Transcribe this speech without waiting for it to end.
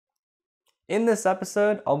In this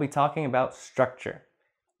episode, I'll be talking about structure.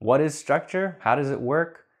 What is structure? How does it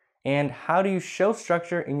work? And how do you show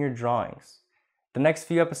structure in your drawings? The next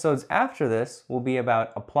few episodes after this will be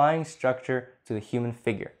about applying structure to the human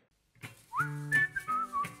figure.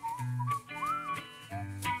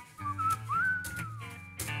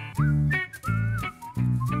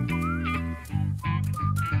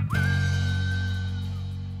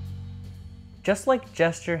 Just like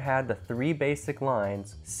gesture had the three basic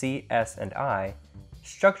lines, C, S, and I,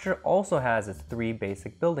 structure also has its three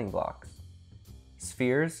basic building blocks: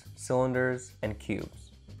 spheres, cylinders, and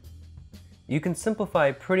cubes. You can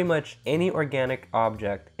simplify pretty much any organic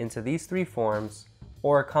object into these three forms,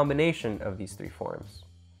 or a combination of these three forms.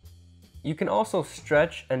 You can also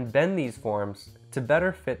stretch and bend these forms to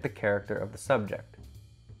better fit the character of the subject.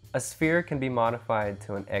 A sphere can be modified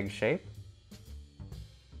to an egg shape.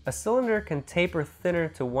 A cylinder can taper thinner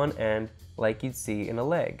to one end like you'd see in a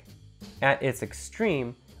leg. At its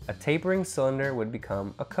extreme, a tapering cylinder would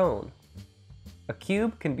become a cone. A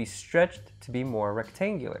cube can be stretched to be more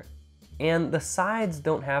rectangular. And the sides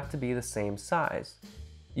don't have to be the same size.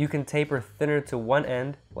 You can taper thinner to one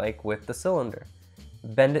end like with the cylinder,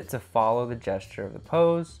 bend it to follow the gesture of the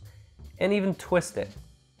pose, and even twist it.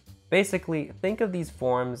 Basically, think of these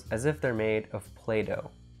forms as if they're made of Play-Doh.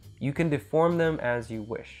 You can deform them as you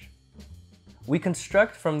wish. We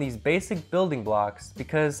construct from these basic building blocks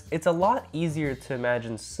because it's a lot easier to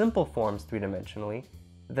imagine simple forms three-dimensionally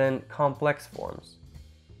than complex forms.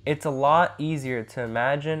 It's a lot easier to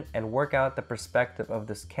imagine and work out the perspective of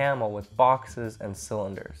this camel with boxes and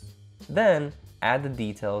cylinders. Then add the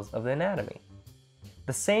details of the anatomy.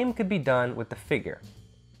 The same could be done with the figure,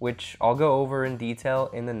 which I'll go over in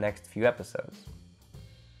detail in the next few episodes.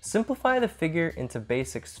 Simplify the figure into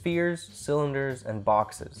basic spheres, cylinders, and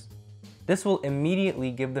boxes. This will immediately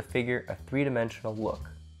give the figure a three-dimensional look.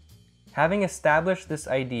 Having established this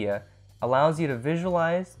idea allows you to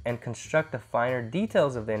visualize and construct the finer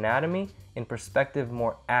details of the anatomy in perspective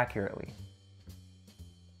more accurately.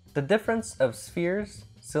 The difference of spheres,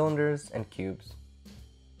 cylinders, and cubes.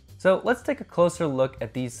 So let's take a closer look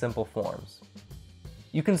at these simple forms.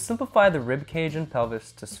 You can simplify the rib cage and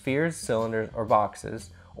pelvis to spheres, cylinders, or boxes,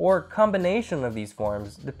 or a combination of these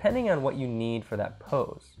forms depending on what you need for that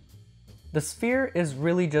pose. The sphere is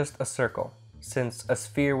really just a circle, since a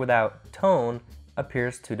sphere without tone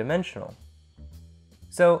appears two-dimensional.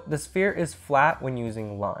 So the sphere is flat when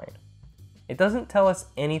using line. It doesn't tell us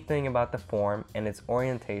anything about the form and its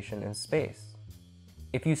orientation in space.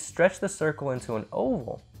 If you stretch the circle into an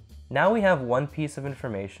oval, now we have one piece of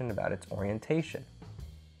information about its orientation.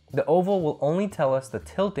 The oval will only tell us the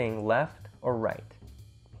tilting left or right.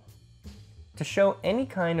 To show any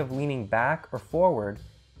kind of leaning back or forward,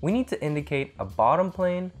 we need to indicate a bottom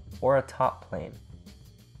plane or a top plane.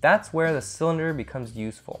 That's where the cylinder becomes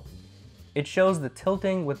useful. It shows the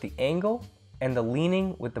tilting with the angle and the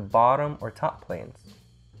leaning with the bottom or top planes.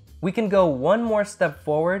 We can go one more step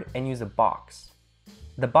forward and use a box.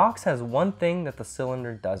 The box has one thing that the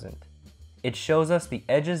cylinder doesn't. It shows us the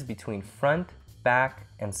edges between front, back,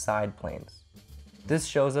 and side planes. This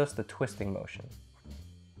shows us the twisting motion.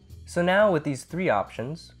 So now with these three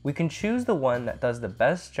options, we can choose the one that does the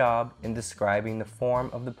best job in describing the form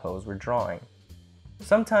of the pose we're drawing.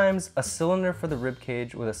 Sometimes a cylinder for the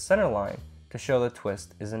ribcage with a center line to show the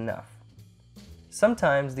twist is enough.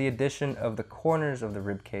 Sometimes the addition of the corners of the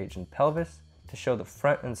ribcage and pelvis to show the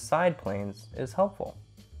front and side planes is helpful.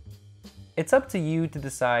 It's up to you to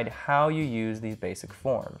decide how you use these basic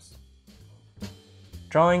forms.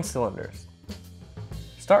 Drawing cylinders.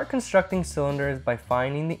 Start constructing cylinders by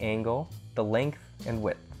finding the angle, the length, and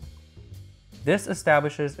width. This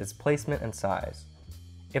establishes its placement and size.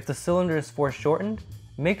 If the cylinder is foreshortened,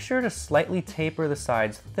 make sure to slightly taper the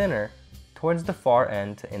sides thinner towards the far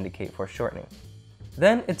end to indicate foreshortening.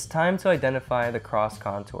 Then it's time to identify the cross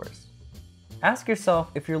contours. Ask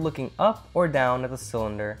yourself if you're looking up or down at the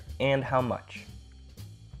cylinder and how much.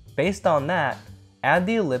 Based on that, add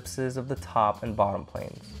the ellipses of the top and bottom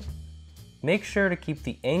planes. Make sure to keep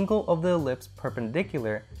the angle of the ellipse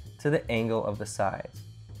perpendicular to the angle of the sides.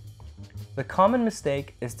 The common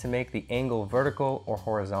mistake is to make the angle vertical or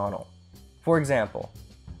horizontal. For example,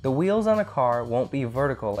 the wheels on a car won't be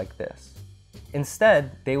vertical like this.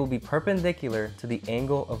 Instead, they will be perpendicular to the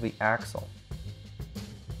angle of the axle.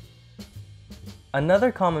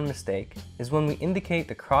 Another common mistake is when we indicate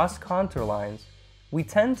the cross contour lines, we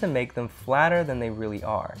tend to make them flatter than they really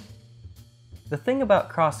are. The thing about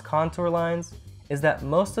cross contour lines is that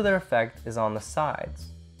most of their effect is on the sides.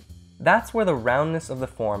 That's where the roundness of the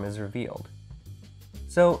form is revealed.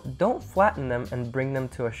 So don't flatten them and bring them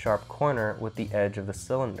to a sharp corner with the edge of the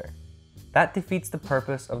cylinder. That defeats the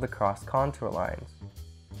purpose of the cross contour lines.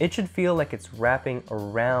 It should feel like it's wrapping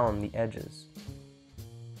around the edges.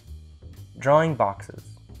 Drawing boxes.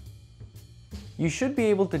 You should be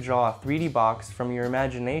able to draw a 3D box from your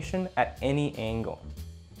imagination at any angle.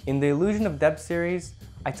 In the Illusion of Depth series,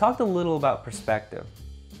 I talked a little about perspective.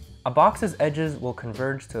 A box's edges will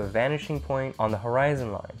converge to a vanishing point on the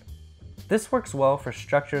horizon line. This works well for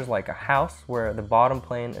structures like a house where the bottom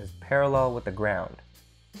plane is parallel with the ground.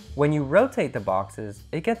 When you rotate the boxes,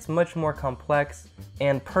 it gets much more complex,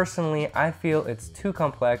 and personally, I feel it's too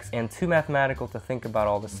complex and too mathematical to think about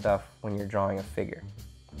all this stuff when you're drawing a figure.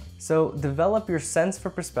 So develop your sense for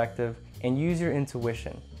perspective and use your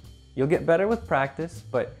intuition. You'll get better with practice,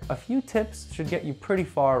 but a few tips should get you pretty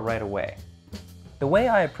far right away. The way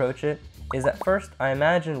I approach it is at first I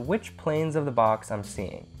imagine which planes of the box I'm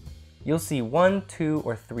seeing. You'll see 1, 2,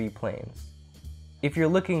 or 3 planes. If you're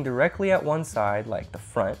looking directly at one side, like the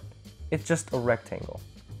front, it's just a rectangle.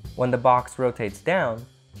 When the box rotates down,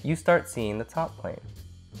 you start seeing the top plane.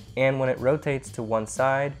 And when it rotates to one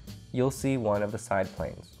side, you'll see one of the side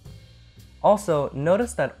planes. Also,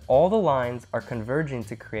 notice that all the lines are converging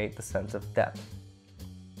to create the sense of depth.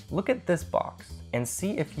 Look at this box and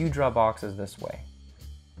see if you draw boxes this way.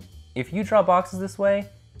 If you draw boxes this way,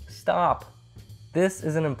 stop. This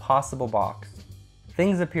is an impossible box.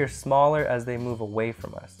 Things appear smaller as they move away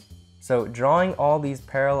from us. So drawing all these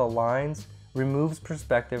parallel lines removes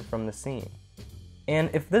perspective from the scene. And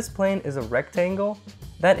if this plane is a rectangle,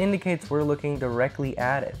 that indicates we're looking directly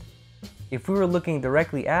at it. If we were looking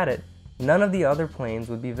directly at it, none of the other planes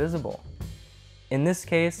would be visible. In this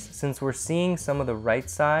case, since we're seeing some of the right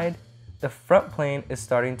side, the front plane is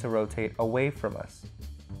starting to rotate away from us.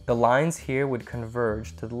 The lines here would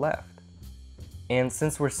converge to the left. And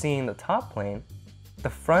since we're seeing the top plane, the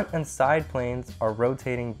front and side planes are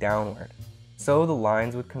rotating downward, so the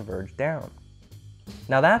lines would converge down.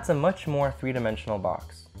 Now that's a much more three-dimensional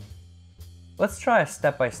box. Let's try a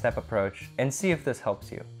step-by-step approach and see if this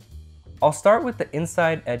helps you. I'll start with the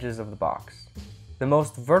inside edges of the box. The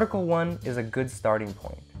most vertical one is a good starting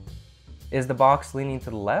point. Is the box leaning to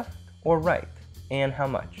the left or right, and how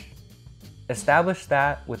much? Establish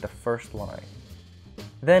that with the first line.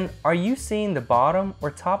 Then, are you seeing the bottom or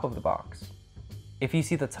top of the box? If you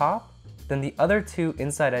see the top, then the other 2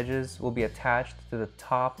 inside edges will be attached to the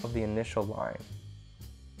top of the initial line.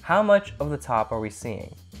 How much of the top are we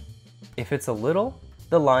seeing? If it's a little,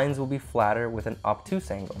 the lines will be flatter with an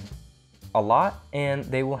obtuse angle. A lot, and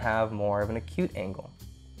they will have more of an acute angle.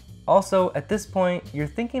 Also, at this point, you're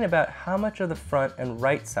thinking about how much of the front and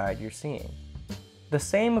right side you're seeing. The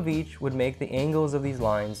same of each would make the angles of these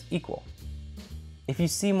lines equal. If you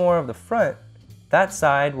see more of the front, that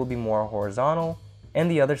side will be more horizontal, and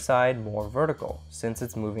the other side more vertical, since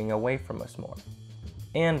it's moving away from us more,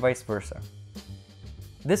 and vice versa.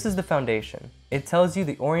 This is the foundation. It tells you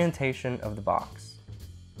the orientation of the box.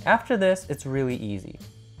 After this, it's really easy.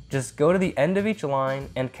 Just go to the end of each line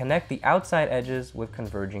and connect the outside edges with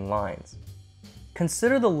converging lines.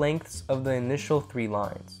 Consider the lengths of the initial 3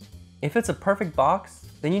 lines. If it's a perfect box,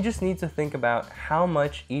 then you just need to think about how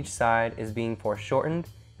much each side is being foreshortened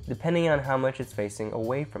depending on how much it's facing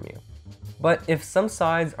away from you. But if some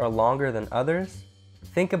sides are longer than others,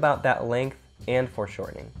 think about that length and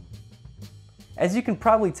foreshortening. As you can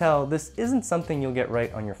probably tell, this isn't something you'll get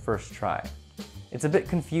right on your first try. It's a bit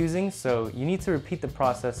confusing, so you need to repeat the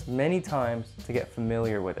process many times to get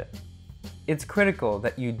familiar with it. It's critical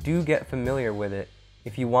that you do get familiar with it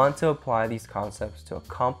if you want to apply these concepts to a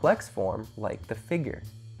complex form like the figure.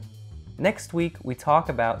 Next week, we talk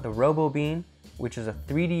about the robo-bean, which is a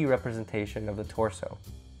 3D representation of the torso.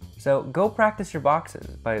 So go practice your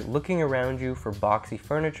boxes by looking around you for boxy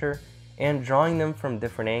furniture and drawing them from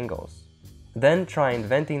different angles. Then try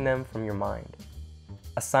inventing them from your mind.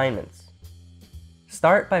 Assignments.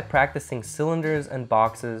 Start by practicing cylinders and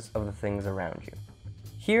boxes of the things around you.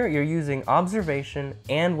 Here you're using observation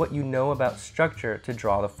and what you know about structure to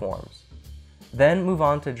draw the forms. Then move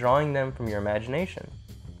on to drawing them from your imagination.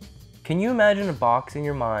 Can you imagine a box in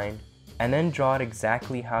your mind and then draw it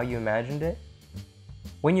exactly how you imagined it?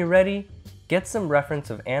 When you're ready, get some reference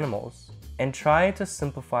of animals and try to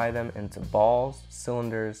simplify them into balls,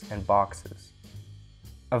 cylinders, and boxes.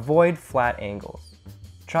 Avoid flat angles.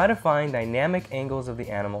 Try to find dynamic angles of the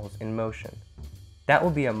animals in motion. That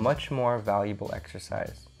will be a much more valuable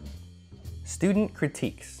exercise. Student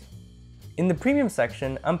critiques. In the premium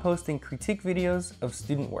section, I'm posting critique videos of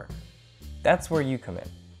student work. That's where you come in.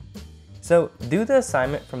 So do the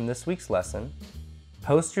assignment from this week's lesson,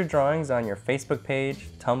 post your drawings on your Facebook page,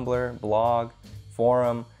 Tumblr, blog,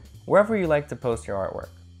 forum, wherever you like to post your artwork.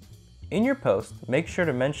 In your post, make sure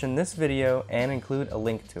to mention this video and include a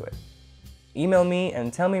link to it. Email me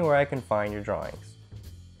and tell me where I can find your drawings.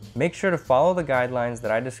 Make sure to follow the guidelines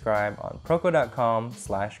that I describe on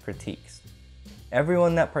proko.com/critiques.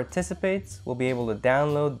 Everyone that participates will be able to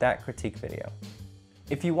download that critique video.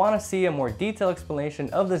 If you want to see a more detailed explanation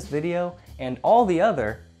of this video and all the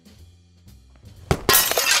other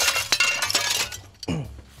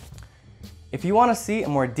If you want to see a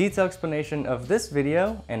more detailed explanation of this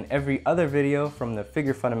video and every other video from the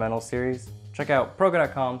Figure Fundamentals series, check out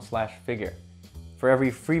proko.com/figure. For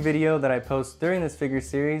every free video that I post during this figure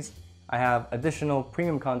series, I have additional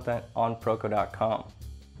premium content on proko.com.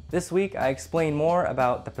 This week I explain more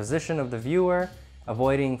about the position of the viewer,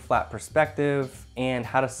 avoiding flat perspective, and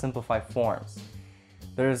how to simplify forms.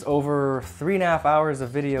 There's over 3.5 hours of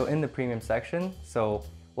video in the premium section, so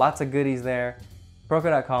lots of goodies there.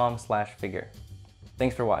 proko.com/figure.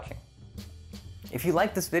 Thanks for watching. If you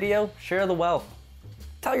like this video, share the wealth.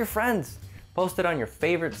 Tell your friends. Post it on your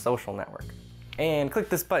favorite social network. And click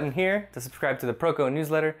this button here to subscribe to the Proko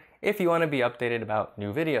newsletter if you want to be updated about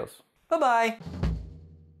new videos. Bye-bye!